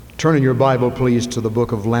Turn in your Bible, please, to the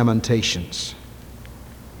book of Lamentations.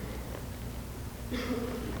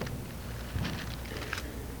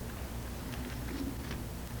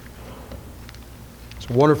 It's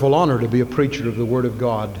a wonderful honor to be a preacher of the Word of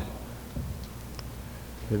God,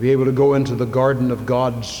 to be able to go into the garden of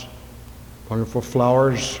God's wonderful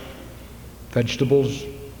flowers, vegetables,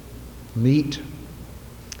 meat,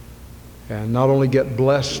 and not only get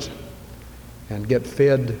blessed and get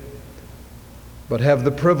fed, but have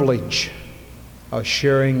the privilege of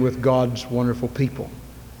sharing with God's wonderful people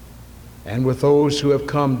and with those who have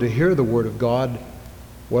come to hear the Word of God,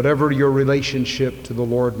 whatever your relationship to the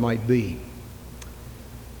Lord might be.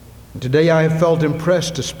 And today I have felt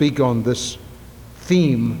impressed to speak on this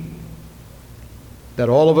theme that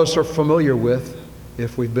all of us are familiar with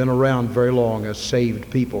if we've been around very long as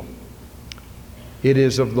saved people. It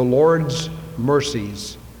is of the Lord's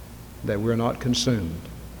mercies that we're not consumed.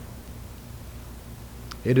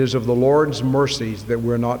 It is of the Lord's mercies that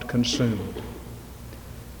we're not consumed.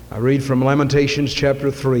 I read from Lamentations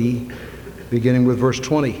chapter 3, beginning with verse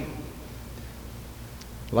 20.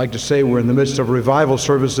 I'd like to say we're in the midst of revival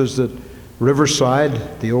services at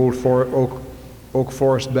Riverside, the old Oak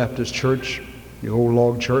Forest Baptist Church, the old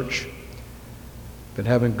log church. Been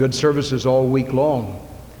having good services all week long.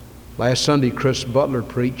 Last Sunday, Chris Butler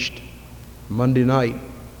preached. Monday night,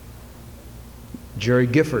 Jerry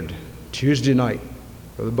Gifford. Tuesday night,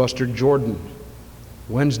 Brother Buster Jordan.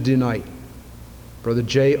 Wednesday night, Brother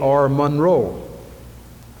J.R. Monroe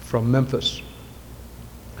from Memphis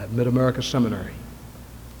at Mid-America Seminary.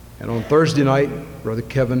 And on Thursday night, Brother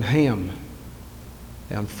Kevin Ham.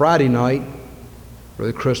 And Friday night,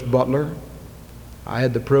 Brother Chris Butler. I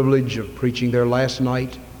had the privilege of preaching there last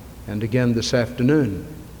night and again this afternoon.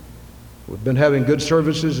 We've been having good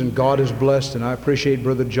services and God is blessed, and I appreciate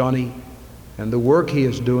Brother Johnny and the work he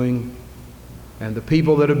is doing and the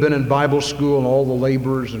people that have been in Bible school and all the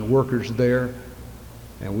laborers and workers there.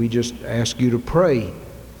 And we just ask you to pray.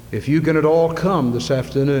 If you can at all come this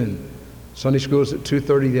afternoon, Sunday school is at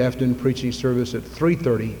 2:30, the afternoon preaching service at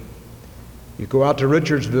 3:30. You go out to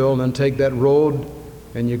Richardsville and then take that road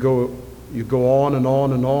and you go on and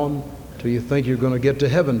on and on till you think you're going to get to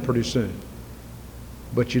heaven pretty soon.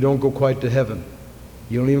 But you don't go quite to heaven.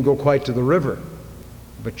 You don't even go quite to the river.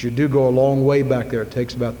 But you do go a long way back there. It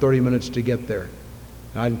takes about 30 minutes to get there.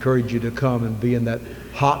 And I'd encourage you to come and be in that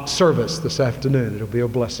hot service this afternoon. It'll be a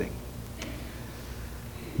blessing.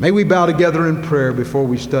 May we bow together in prayer before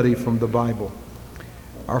we study from the Bible.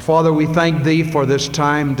 Our Father, we thank Thee for this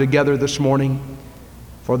time together this morning,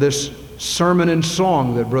 for this sermon and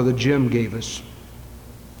song that Brother Jim gave us,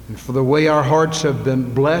 and for the way our hearts have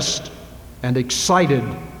been blessed and excited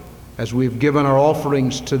as we've given our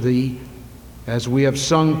offerings to Thee, as we have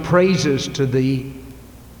sung praises to Thee,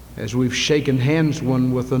 as we've shaken hands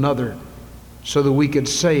one with another, so that we could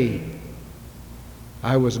say,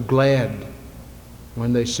 I was glad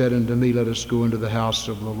when they said unto me, let us go into the house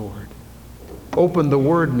of the Lord. Open the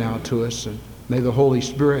Word now to us, and may the Holy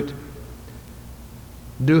Spirit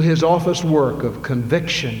do His office work of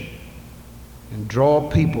conviction and draw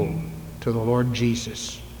people to the Lord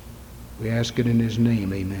Jesus. We ask it in His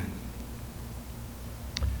name, amen.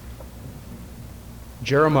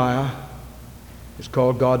 Jeremiah is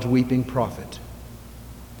called God's weeping prophet.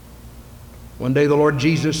 One day the Lord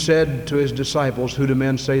Jesus said to His disciples, who do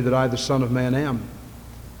men say that I, the Son of Man, am?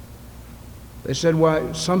 They said,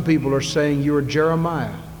 why, some people are saying you are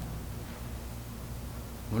Jeremiah.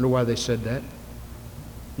 Wonder why they said that.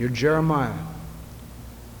 You're Jeremiah.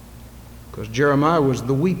 Because Jeremiah was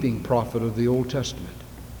the weeping prophet of the Old Testament.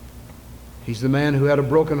 He's the man who had a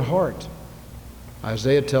broken heart.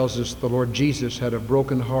 Isaiah tells us the Lord Jesus had a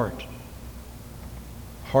broken heart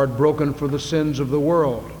broken for the sins of the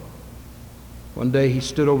world. One day He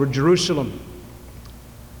stood over Jerusalem.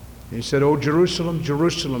 He said, O Jerusalem,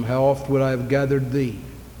 Jerusalem, how oft would I have gathered thee,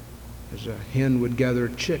 as a hen would gather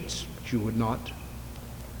chicks, but you would not.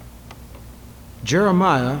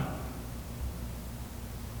 Jeremiah,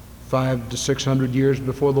 500 to 600 years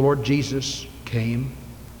before the Lord Jesus came,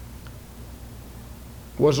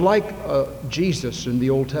 was like Jesus in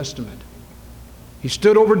the Old Testament. He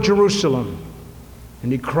stood over Jerusalem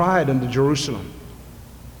and he cried unto Jerusalem.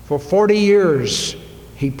 For 40 years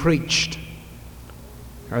he preached.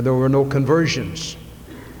 And there were no conversions.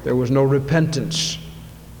 There was no repentance.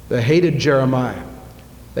 They hated Jeremiah.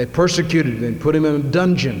 They persecuted him and put him in a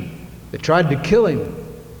dungeon. They tried to kill him.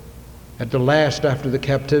 At the last, after the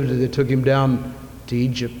captivity, they took him down to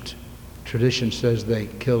Egypt. Tradition says they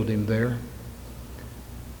killed him there.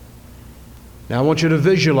 Now I want you to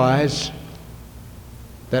visualize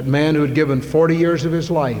that man who had given 40 years of his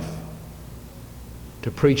life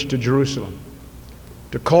to preach to Jerusalem,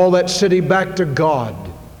 to call that city back to God,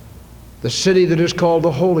 the city that is called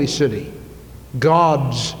the Holy City,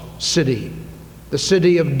 God's city, the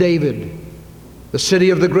city of David, the city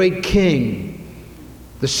of the great King,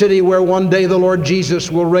 the city where one day the Lord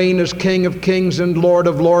Jesus will reign as King of kings and Lord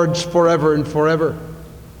of lords forever and forever.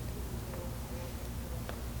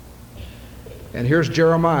 And here's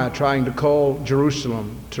Jeremiah trying to call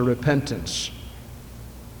Jerusalem to repentance.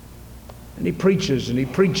 And he preaches and he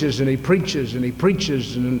preaches and he preaches and he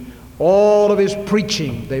preaches, and in all of his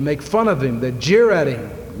preaching they make fun of him, they jeer at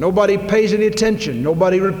him. Nobody pays any attention,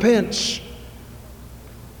 nobody repents.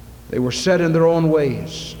 They were set in their own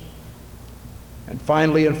ways. And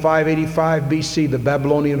finally in 585 BC, the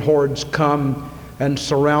Babylonian hordes come and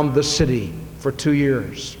surround the city for 2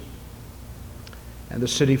 years. And the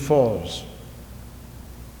city falls.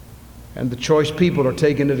 And the choice people are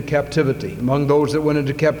taken into captivity. Among those that went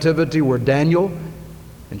into captivity were Daniel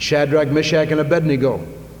and Shadrach, Meshach, and Abednego.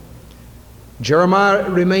 Jeremiah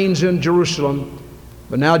remains in Jerusalem,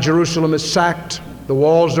 but now Jerusalem is sacked. The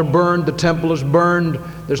walls are burned, the temple is burned.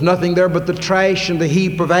 There's nothing there but the trash and the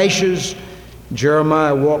heap of ashes.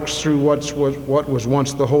 Jeremiah walks through what was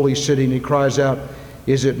once the holy city, and he cries out,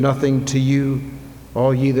 "Is it nothing to you,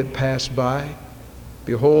 all ye that pass by?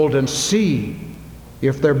 Behold and see,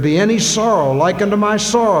 if there be any sorrow like unto my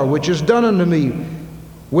sorrow, which is done unto me,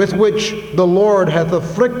 with which the Lord hath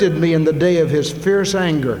afflicted me in the day of his fierce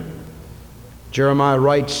anger." Jeremiah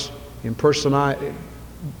writes in personifying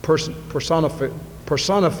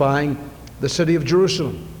the city of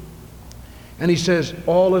Jerusalem. And he says,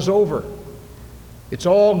 all is over. It's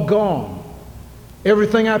all gone.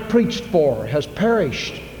 Everything I preached for has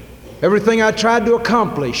perished. Everything I tried to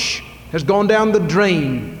accomplish has gone down the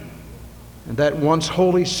drain. And that once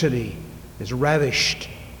holy city is ravished,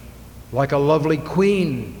 like a lovely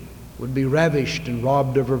queen would be ravished and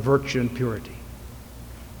robbed of her virtue and purity.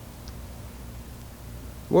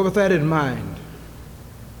 Well, with that in mind,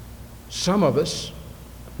 some of us,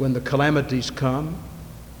 when the calamities come,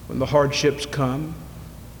 when the hardships come,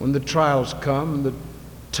 when the trials come, and the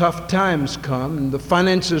tough times come, and the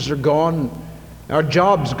finances are gone, our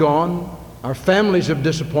job's gone, our families have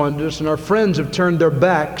disappointed us, and our friends have turned their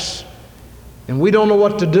backs, and we don't know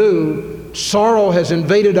what to do, sorrow has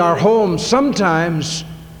invaded our homes. Sometimes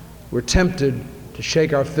we're tempted to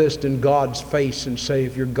shake our fist in God's face and say,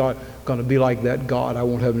 if you're going to be like that God, I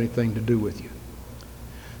won't have anything to do with you.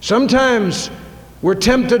 Sometimes we're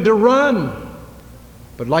tempted to run.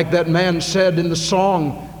 But like that man said in the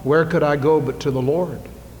song, where could I go but to the Lord?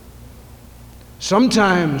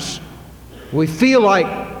 Sometimes we feel like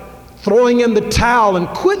throwing in the towel and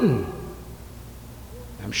quitting.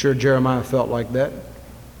 I'm sure Jeremiah felt like that.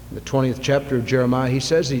 In the 20th chapter of Jeremiah, he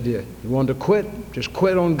says he did. He wanted to quit, just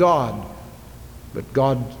quit on God. But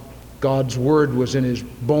God's word was in his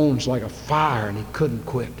bones like a fire, and he couldn't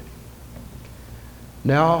quit.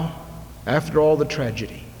 Now, after all the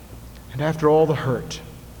tragedy, and after all the hurt,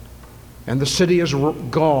 and the city is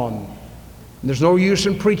gone, and there's no use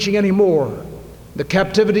in preaching anymore, the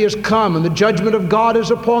captivity has come, and the judgment of God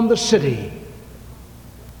is upon the city,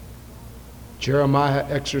 Jeremiah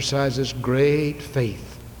exercises great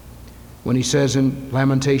faith when he says in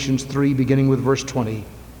Lamentations 3, beginning with verse 20,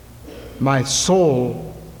 "My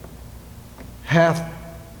soul hath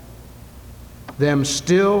them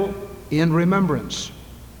still in remembrance,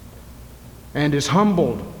 and is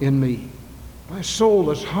humbled in me." My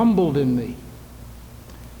soul is humbled in me.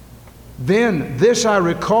 "Then this I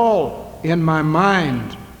recall in my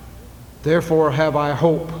mind, therefore have I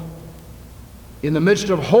hope." In the midst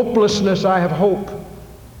of hopelessness, I have hope.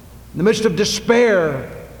 In the midst of despair,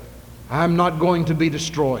 I'm not going to be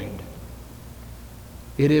destroyed.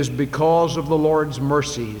 It is because of the Lord's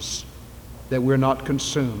mercies that we're not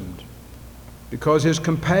consumed, because his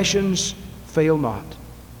compassions fail not.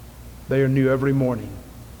 They are new every morning.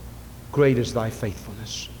 Great is thy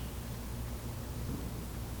faithfulness.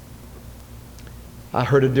 I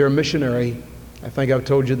heard a dear missionary, I think I've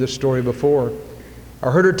told you this story before. I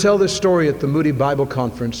heard her tell this story at the Moody Bible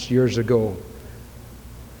Conference years ago.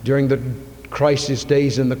 During the crisis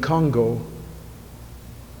days in the Congo,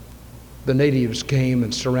 the natives came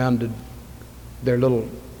and surrounded their little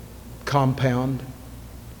compound.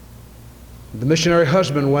 The missionary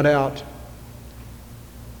husband went out,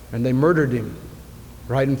 and they murdered him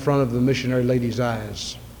right in front of the missionary lady's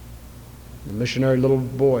eyes. The missionary little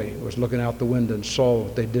boy was looking out the window and saw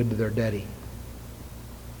what they did to their daddy.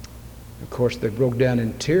 Of course, they broke down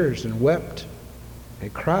in tears and wept. They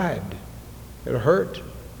cried. It hurt.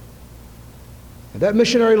 And that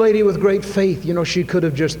missionary lady with great faith, she could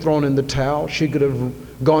have just thrown in the towel. She could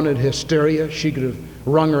have gone into hysteria. She could have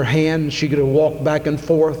wrung her hands. She could have walked back and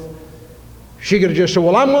forth. She could have just said,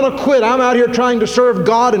 well, I'm going to quit. I'm out here trying to serve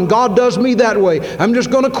God, and God does me that way. I'm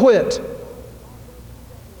just going to quit.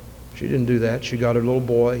 She didn't do that. She got her little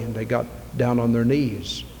boy, and they got down on their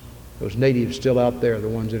knees. Those natives still out there, the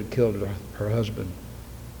ones that had killed her husband.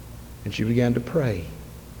 And she began to pray.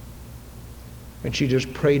 And she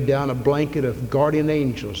just prayed down a blanket of guardian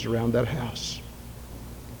angels around that house.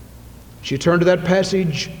 She turned to that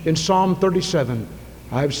passage in Psalm 37.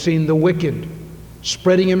 I've seen the wicked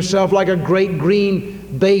spreading himself like a great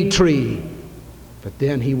green bay tree, but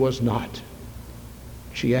then he was not.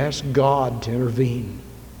 She asked God to intervene.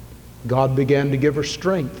 God began to give her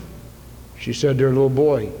strength. She said to her little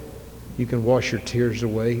boy, you can wash your tears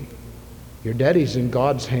away. Your daddy's in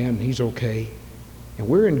God's hand. He's okay. And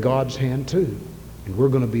we're in God's hand too. And we're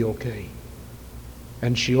going to be okay.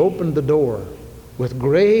 And she opened the door with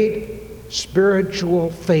great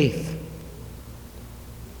spiritual faith.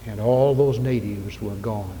 And all those natives were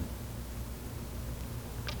gone.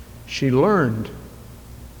 She learned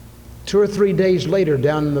 2 or 3 days later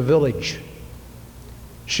down in the village,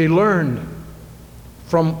 she learned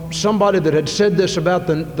from somebody that had said this about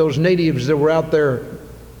those natives that were out there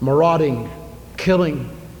marauding, killing.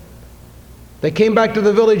 They came back to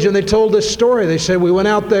the village and they told this story. They said, we went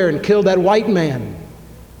out there and killed that white man.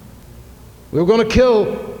 We were going to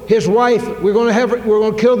kill his wife. We were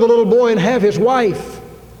going to kill the little boy and have his wife.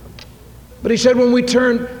 But he said, when we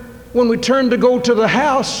turned to go to the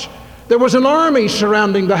house, there was an army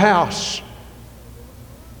surrounding the house.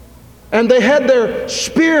 And they had their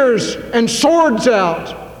spears and swords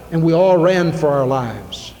out, and we all ran for our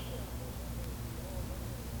lives.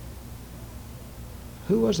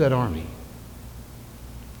 Who was that army?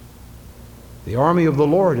 The army of the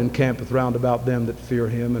Lord encampeth round about them that fear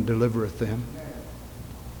him and delivereth them.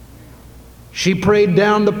 She prayed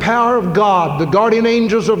down the power of God, the guardian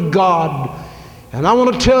angels of God. And I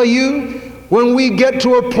want to tell you, when we get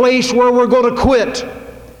to a place where we're going to quit,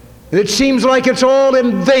 it seems like it's all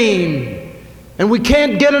in vain, and we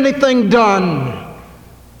can't get anything done,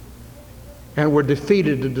 and we're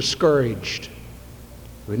defeated and discouraged,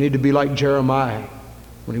 we need to be like Jeremiah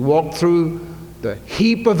when he walked through the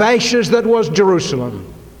heap of ashes that was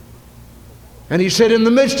Jerusalem. And he said, in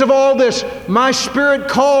the midst of all this, my spirit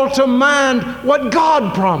called to mind what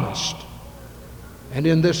God promised. And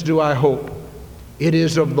in this do I hope. It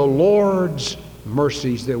is of the Lord's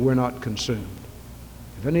mercies that we're not consumed.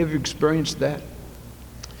 Have any of you experienced that?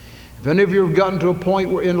 Have any of you have gotten to a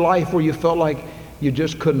point where in life where you felt like you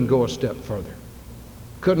just couldn't go a step further?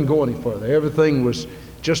 Couldn't go any further. Everything was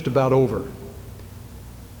just about over.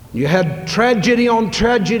 You had tragedy on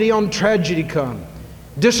tragedy on tragedy come.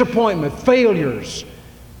 Disappointment, failures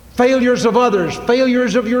of others,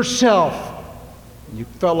 failures of yourself. You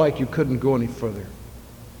felt like you couldn't go any further.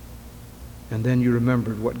 And then you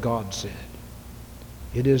remembered what God said.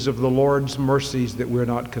 It is of the Lord's mercies that we're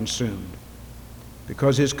not consumed,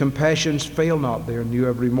 because his compassions fail not. They are new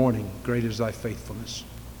every morning. Great is thy faithfulness.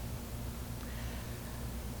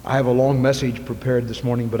 I have a long message prepared this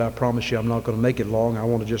morning, but I promise you I'm not going to make it long. I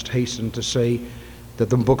want to just hasten to say that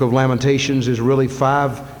the book of Lamentations is really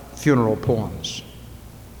 5 funeral poems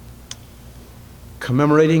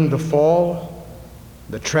commemorating the fall,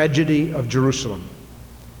 the tragedy of Jerusalem.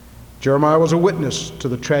 Jeremiah was a witness to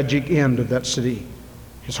the tragic end of that city.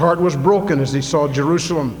 His heart was broken as he saw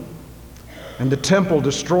Jerusalem and the temple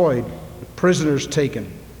destroyed, prisoners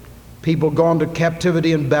taken, people gone to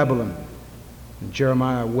captivity in Babylon. And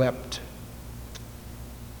Jeremiah wept.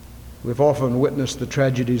 We've often witnessed the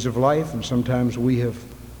tragedies of life, and sometimes we have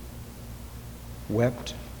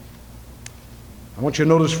wept. I want you to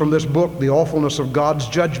notice from this book the awfulness of God's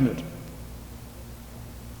judgment.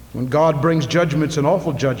 When God brings judgment, it's an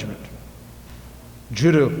awful judgment.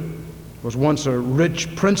 Judah was once a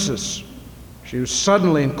rich princess. She was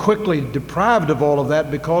suddenly and quickly deprived of all of that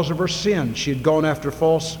because of her sin. She had gone after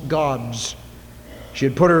false gods. She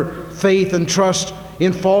had put her faith and trust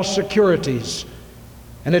in false securities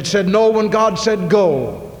and had said no when God said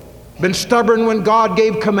go, been stubborn when God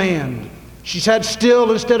gave command. She sat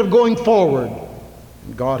still instead of going forward.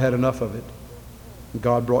 And God had enough of it. And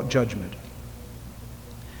God brought judgment.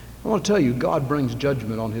 I want to tell you, God brings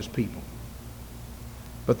judgment on his people.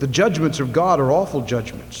 But the judgments of God are awful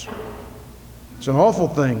judgments. It's an awful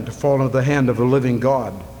thing to fall into the hand of a living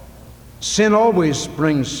God. Sin always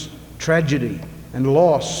brings tragedy and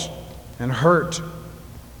loss and hurt.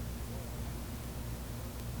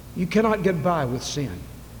 You cannot get by with sin,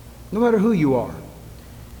 no matter who you are.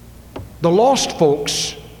 The lost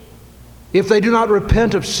folks if they do not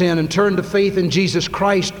repent of sin and turn to faith in Jesus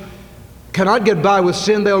Christ, cannot get by with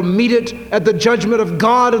sin. They'll meet it at the judgment of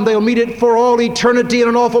God, and they'll meet it for all eternity in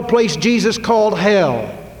an awful place Jesus called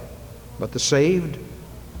hell. But the saved,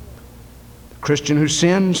 the Christian who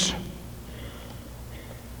sins,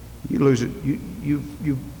 you lose it. You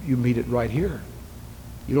meet it right here.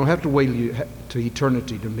 You don't have to wait to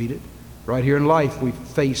eternity to meet it. Right here in life, we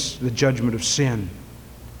face the judgment of sin.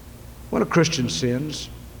 When a Christian sins,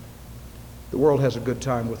 the world has a good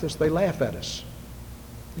time with us. They laugh at us.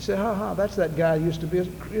 They say, that's that guy who used to be a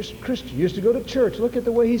Christian, used to go to church. Look at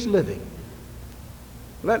the way he's living.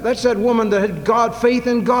 That's that woman that had faith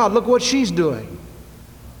in God. Look what she's doing.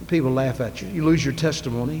 People laugh at you. You lose your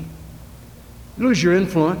testimony. You lose your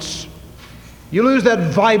influence. You lose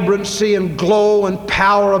that vibrancy and glow and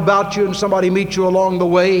power about you, and somebody meets you along the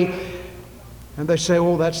way, and they say,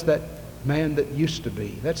 oh, that's that man that used to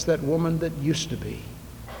be. That's that woman that used to be.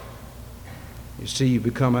 You see, you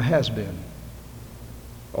become a has-been,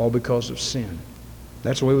 all because of sin.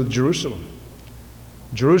 That's the way with Jerusalem.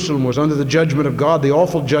 Jerusalem was under the judgment of God, the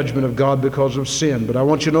awful judgment of God because of sin. But I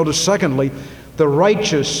want you to notice, secondly, the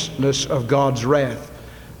righteousness of God's wrath.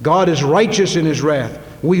 God is righteous in His wrath.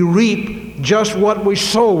 We reap just what we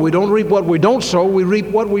sow. We don't reap what we don't sow. We reap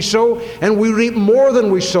what we sow, and we reap more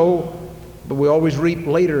than we sow, but we always reap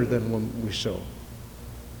later than when we sow.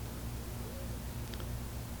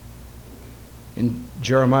 In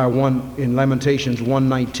Jeremiah 1, in Lamentations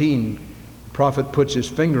 1:19, the prophet puts his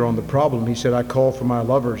finger on the problem. He said, I call for my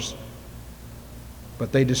lovers,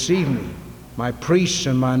 but they deceive me. My priests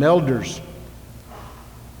and mine elders,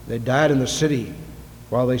 they died in the city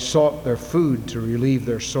while they sought their food to relieve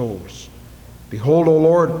their souls. Behold, O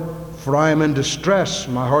Lord, for I am in distress.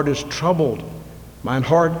 My heart is troubled. Mine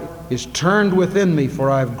heart is turned within me, for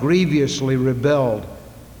I have grievously rebelled.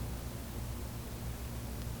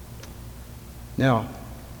 Now,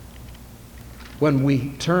 when we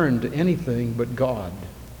turn to anything but God,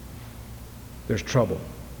 there's trouble.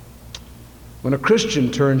 When a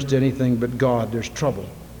Christian turns to anything but God, there's trouble.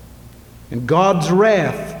 And God's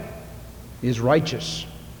wrath is righteous.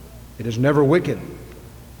 It is never wicked.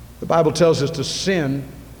 The Bible tells us to sin,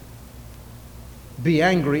 be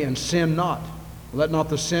angry, and sin not. Let not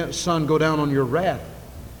the sun go down on your wrath.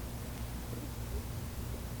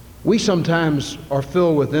 We sometimes are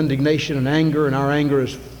filled with indignation and anger, and our anger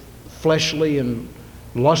is fleshly and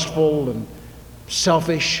lustful and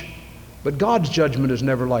selfish. But God's judgment is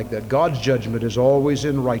never like that. God's judgment is always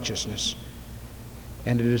in righteousness.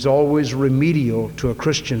 And it is always remedial to a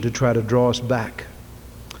Christian to try to draw us back.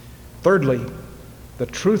 Thirdly, the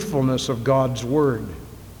truthfulness of God's word.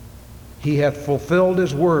 He hath fulfilled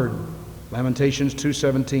His word. Lamentations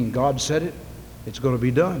 2:17. God said it, it's going to be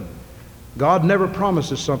done. God never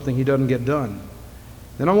promises something He doesn't get done.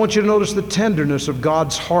 Then I want you to notice the tenderness of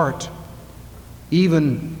God's heart,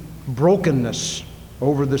 even brokenness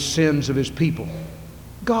over the sins of His people.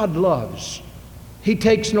 God loves. He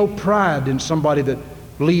takes no pride in somebody that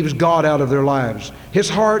leaves God out of their lives. His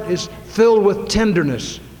heart is filled with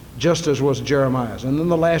tenderness, just as was Jeremiah's. And then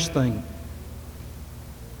the last thing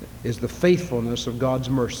is the faithfulness of God's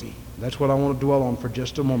mercy. That's what I want to dwell on for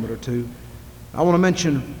just a moment or two. I want to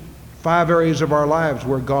mention 5 areas of our lives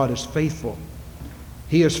where God is faithful.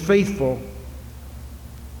 He is faithful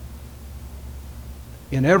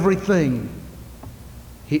in everything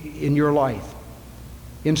in your life.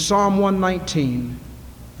 In Psalm 119,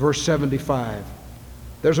 verse 75,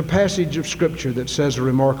 there's a passage of Scripture that says a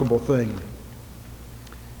remarkable thing.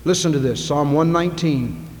 Listen to this, Psalm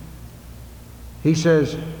 119. He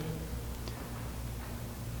says,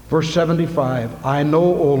 verse 75, I know,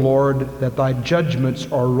 O Lord, that Thy judgments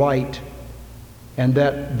are right, and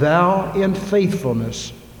that Thou in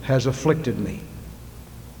faithfulness has afflicted me.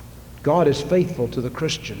 God is faithful to the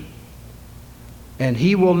Christian, and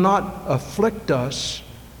He will not afflict us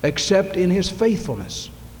except in His faithfulness.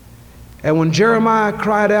 And when Jeremiah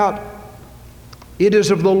cried out, it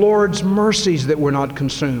is of the Lord's mercies that we're not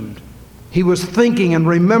consumed, he was thinking and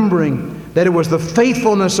remembering that it was the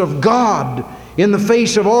faithfulness of God in the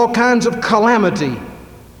face of all kinds of calamity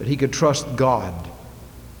that he could trust God.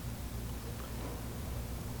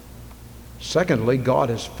 Secondly, God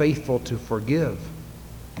is faithful to forgive.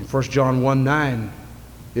 In 1 John 1:9,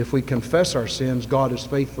 if we confess our sins, God is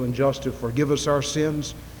faithful and just to forgive us our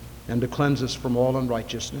sins and to cleanse us from all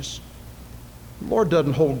unrighteousness. The Lord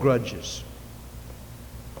doesn't hold grudges.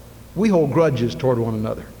 We hold grudges toward one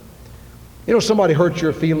another. You know, somebody hurts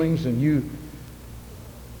your feelings and you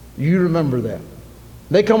remember that.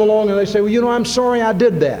 They come along and they say, well, you know, I'm sorry I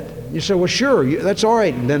did that. You say, well, sure, that's all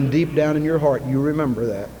right. And then deep down in your heart, you remember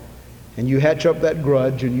that. and you hatch up that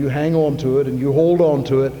grudge and you hang on to it and you hold on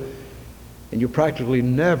to it, and you practically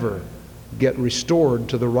never get restored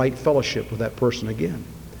to the right fellowship with that person again.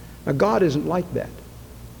 Now, God isn't like that.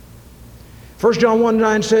 1 John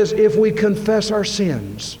 1:9 says, if we confess our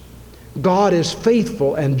sins, God is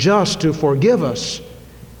faithful and just to forgive us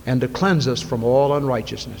and to cleanse us from all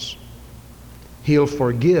unrighteousness. He'll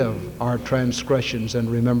forgive our transgressions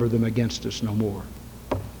and remember them against us no more.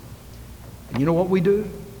 And you know what we do?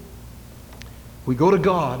 We go to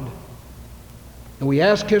God and we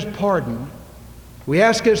ask His pardon. We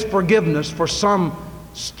ask His forgiveness for some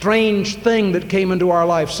strange thing that came into our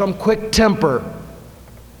life, some quick temper,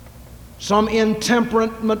 some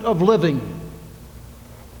intemperament of living,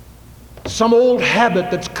 some old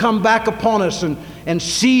habit that's come back upon us and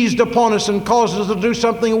seized upon us and caused us to do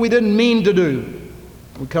something we didn't mean to do.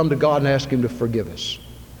 We come to God and ask Him to forgive us.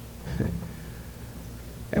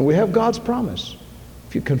 And we have God's promise.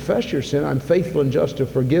 If you confess your sin, I'm faithful and just to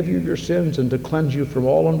forgive you your sins and to cleanse you from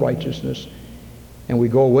all unrighteousness. And we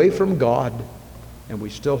go away from God and we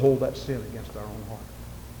still hold that sin against our own heart.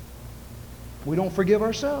 We don't forgive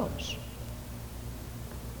ourselves.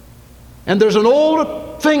 And there's an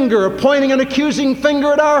old finger pointing an accusing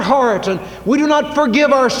finger at our heart, and we do not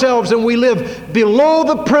forgive ourselves, and we live below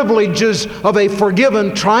the privileges of a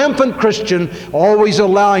forgiven, triumphant Christian, always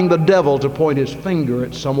allowing the devil to point his finger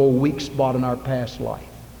at some old weak spot in our past life.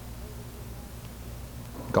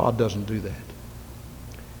 God doesn't do that.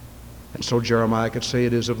 And so Jeremiah could say,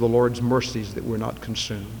 it is of the Lord's mercies that we're not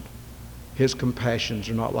consumed. His compassions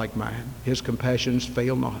are not like mine. His compassions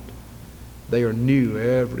fail not. They are new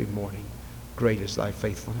every morning. Great is thy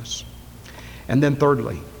faithfulness. And then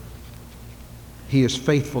thirdly, He is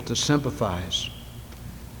faithful to sympathize.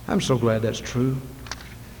 I'm so glad that's true.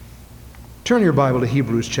 Turn your Bible to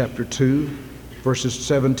Hebrews chapter 2, verses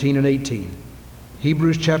 17 and 18.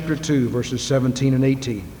 Hebrews chapter 2, verses 17 and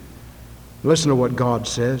 18. Listen to what God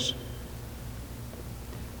says.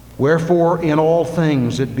 Wherefore in all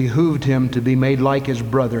things it behooved Him to be made like His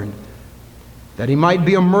brethren, that He might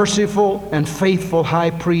be a merciful and faithful high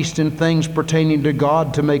priest in things pertaining to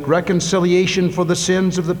God, to make reconciliation for the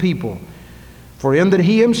sins of the people. For in that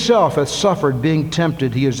He Himself hath suffered being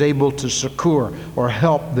tempted, He is able to succor or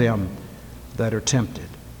help them that are tempted.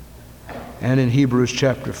 And in Hebrews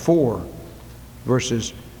chapter 4,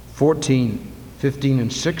 verses 14, 15,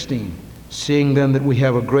 and 16, seeing then that we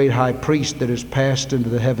have a great high priest that is passed into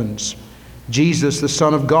the heavens, Jesus the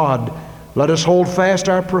Son of God, let us hold fast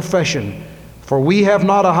our profession. For we have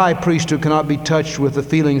not a high priest who cannot be touched with the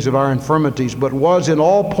feelings of our infirmities, but was in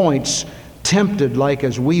all points tempted like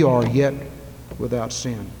as we are, yet without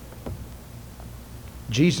sin.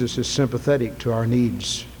 Jesus is sympathetic to our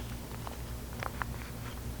needs.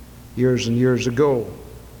 Years and years ago,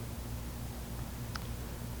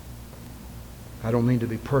 I don't mean to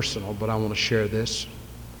be personal, but I want to share this.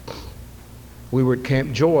 We were at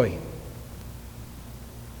Camp Joy.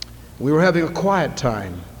 We were having a quiet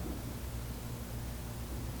time.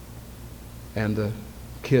 And the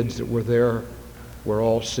kids that were there were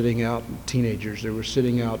all sitting out, teenagers. They were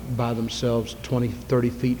sitting out by themselves 20, 30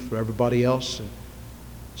 feet from everybody else, and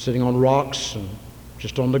sitting on rocks and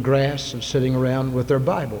just on the grass and sitting around with their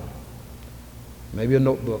Bible, maybe a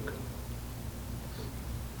notebook.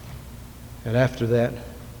 And after that,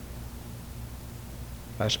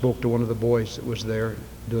 I spoke to one of the boys that was there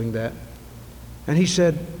doing that. And he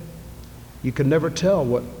said, you can never tell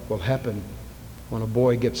what will happen when a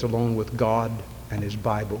boy gets alone with God and his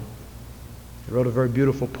Bible. He wrote a very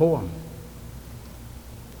beautiful poem.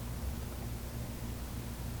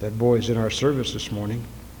 That boy's in our service this morning.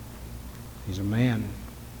 He's a man.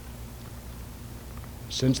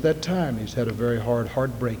 Since that time, he's had a very hard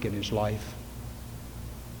heartbreak in his life.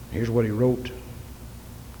 Here's what he wrote.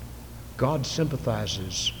 God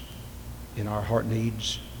sympathizes in our heart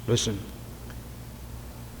needs. Listen.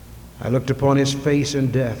 I looked upon his face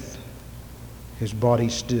in death, his body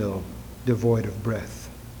still, devoid of breath.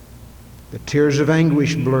 The tears of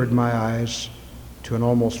anguish blurred my eyes. To an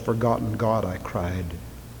almost forgotten God I cried.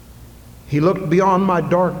 He looked beyond my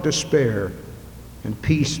dark despair, and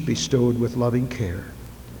peace bestowed with loving care,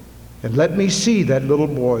 and let me see that little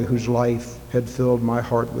boy whose life had filled my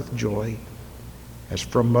heart with joy. As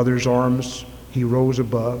from mother's arms he rose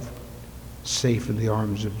above, safe in the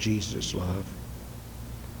arms of Jesus' love.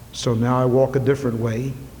 So now I walk a different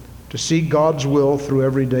way, to see God's will through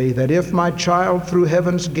every day, that if my child through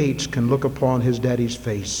heaven's gates can look upon his daddy's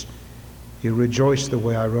face, he'll rejoice the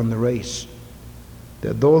way I run the race.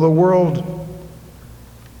 That though the world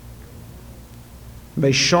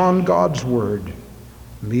may shun God's word,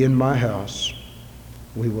 me and my house,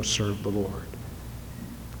 we will serve the Lord.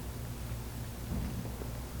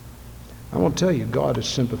 I want to tell you, God is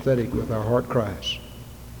sympathetic with our heart cries.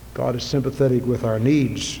 God is sympathetic with our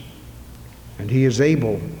needs, and He is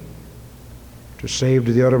able to save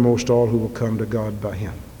to the uttermost all who will come to God by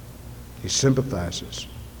Him. He sympathizes.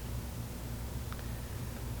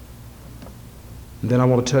 And then I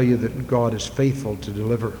want to tell you that God is faithful to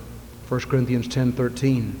deliver. 1 Corinthians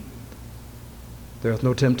 10:13. There hath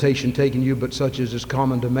no temptation taken you but such as is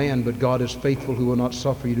common to man, but God is faithful, who will not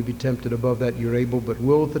suffer you to be tempted above that you're able, but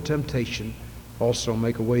will with the temptation also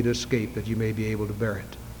make a way to escape, that you may be able to bear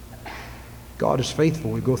it. God is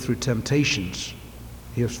faithful. We go through temptations.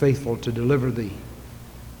 He is faithful to deliver thee.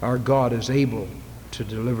 Our God is able to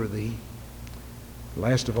deliver thee.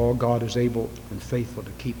 Last of all, God is able and faithful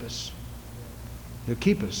to keep us. He'll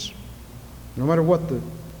keep us, no matter what the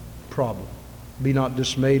problem. Be not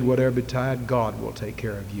dismayed, whatever betide, God will take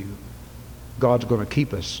care of you. God's going to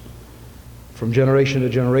keep us from generation to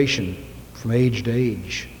generation, from age to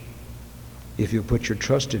age. If you put your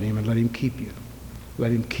trust in Him and let Him keep you,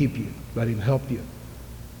 let Him keep you, let Him help you,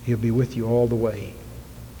 He'll be with you all the way.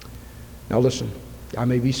 Now listen, I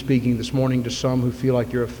may be speaking this morning to some who feel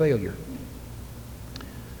like you're a failure,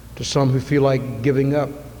 to some who feel like giving up,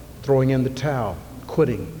 throwing in the towel,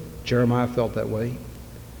 quitting. Jeremiah felt that way.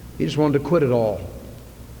 He just wanted to quit it all.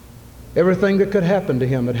 Everything that could happen to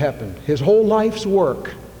him had happened. His whole life's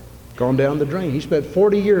work gone down the drain. He spent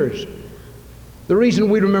 40 years. The reason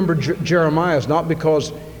we remember Jeremiah is not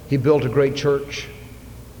because he built a great church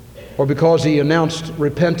or because he announced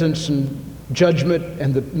repentance and judgment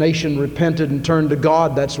and the nation repented and turned to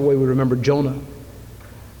God. That's the way we remember Jonah.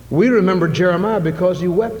 We remember Jeremiah because he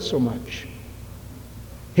wept so much.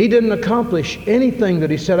 He didn't accomplish anything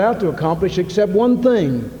that he set out to accomplish except one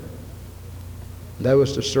thing. That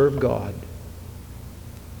was to serve God.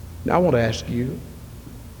 Now I want to ask you,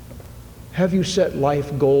 have you set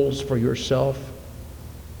life goals for yourself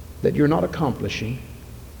that you're not accomplishing?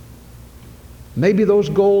 Maybe those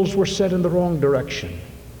goals were set in the wrong direction.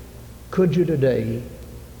 Could you today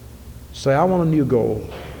say, I want a new goal.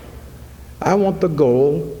 I want the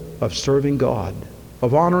goal of serving God,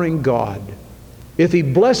 of honoring God. If He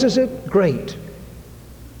blesses it, great.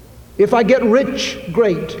 If I get rich,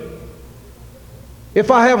 great. If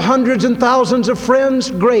I have hundreds and thousands of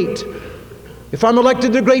friends, great. If I'm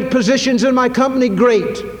elected to great positions in my company,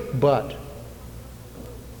 great. But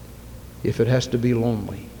if it has to be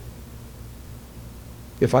lonely,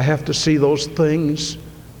 if I have to see those things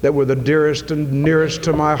that were the dearest and nearest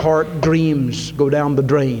to my heart, dreams, go down the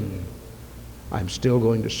drain, I'm still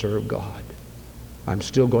going to serve God. I'm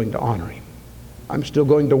still going to honor Him. I'm still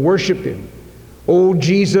going to worship Him. Oh,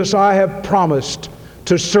 Jesus, I have promised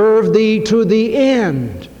to serve Thee to the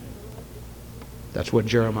end. That's what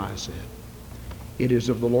Jeremiah said. It is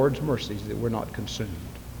of the Lord's mercies that we're not consumed.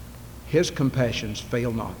 His compassions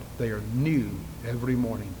fail not. They are new every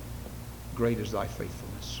morning. Great is Thy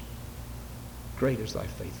faithfulness. Great is Thy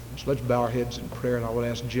faithfulness. Let's bow our heads in prayer, and I will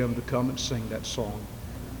ask Jim to come and sing that song.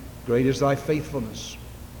 Great is Thy faithfulness,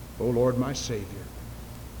 O Lord, my Savior.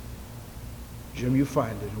 Jim, you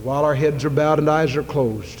find it. While our heads are bowed and eyes are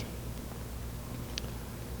closed,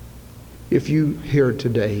 if you here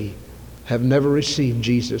today have never received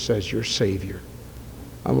Jesus as your Savior,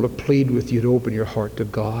 I want to plead with you to open your heart to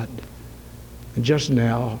God. And just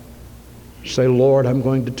now, say, Lord, I'm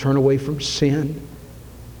going to turn away from sin,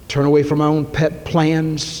 turn away from my own pet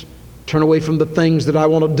plans, turn away from the things that I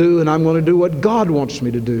want to do, and I'm going to do what God wants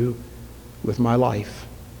me to do with my life.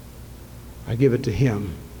 I give it to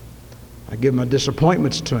Him. I give my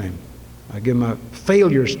disappointments to Him. I give my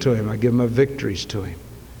failures to Him. I give my victories to Him.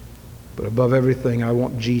 But above everything, I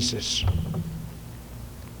want Jesus.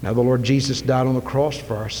 Now, the Lord Jesus died on the cross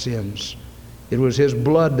for our sins. It was His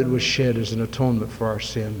blood that was shed as an atonement for our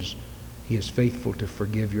sins. He is faithful to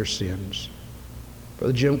forgive your sins.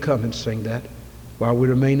 Brother Jim, come and sing that. While we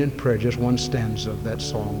remain in prayer, just one stanza of that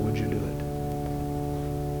song. Would you do it?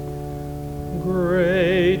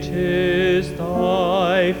 Great is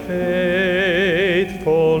Thy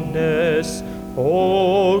faithfulness,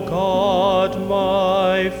 O God,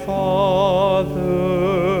 my Father.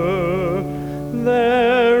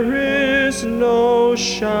 There is no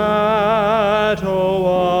shadow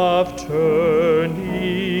of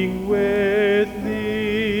turning with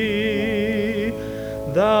Thee.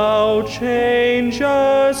 Thou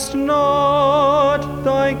changest not,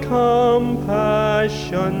 Thy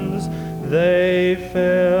compassions, they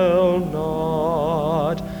fail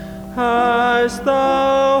not. As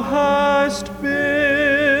Thou hast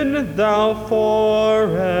been, Thou forever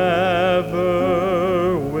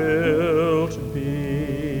wilt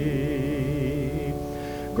be.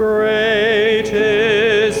 Great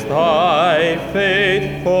is Thy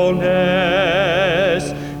faithfulness,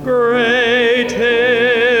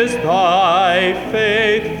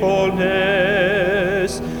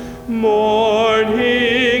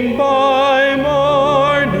 Morning by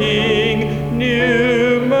morning,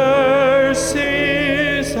 new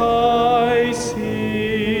mercies I see.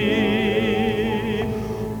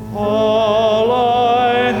 All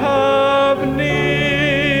I have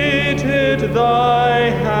needed, thy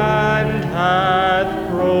hand hath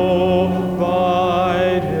provided.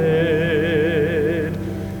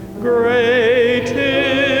 Great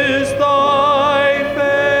is thy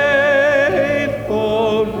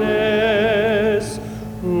faithfulness,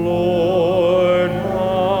 Lord,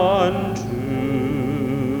 unto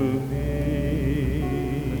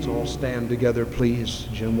me. Let's all stand together, please.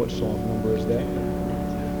 Jim, what song number is that?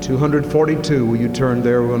 242. Will you turn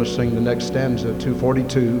there? We're going to sing the next stanza,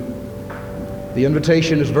 242. The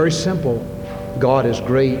invitation is very simple. God is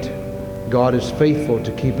great. God is faithful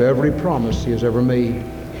to keep every promise He has ever made.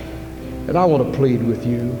 And I want to plead with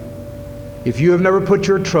you. If you have never put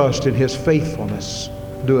your trust in His faithfulness,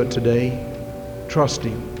 do it today. Trust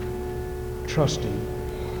Him. Trust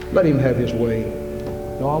Him. Let Him have His way.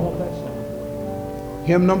 No, I want that song.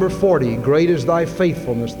 Hymn number 40, Great is Thy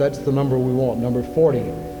Faithfulness. That's the number we want, number 40.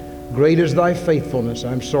 Great is Thy faithfulness.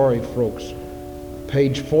 I'm sorry, folks.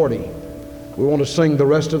 Page 40. We want to sing the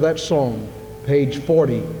rest of that song. Page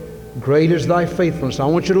 40. Great is Thy faithfulness. I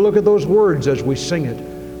want you to look at those words as we sing it.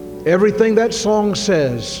 Everything that song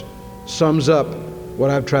says sums up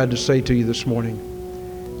what I've tried to say to you this morning.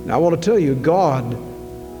 Now I want to tell you, God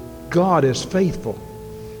is faithful.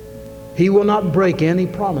 He will not break any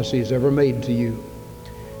promise He's ever made to you.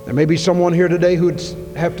 There may be someone here today who'd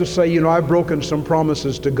have to say, you know, I've broken some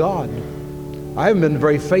promises to God. I haven't been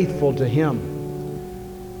very faithful to Him.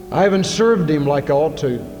 I haven't served Him like I ought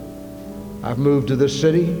to. I've moved to this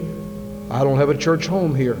city. I don't have a church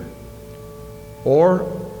home here. Or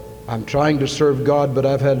I'm trying to serve God, but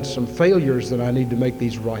I've had some failures that I need to make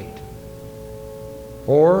these right.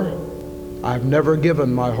 Or I've never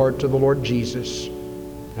given my heart to the Lord Jesus.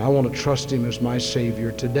 I want to trust Him as my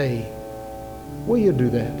Savior today. Will you do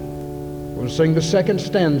that? We'll sing the second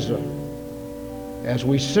stanza. As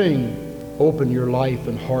we sing, open your life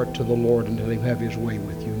and heart to the Lord and let Him have His way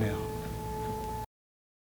with you.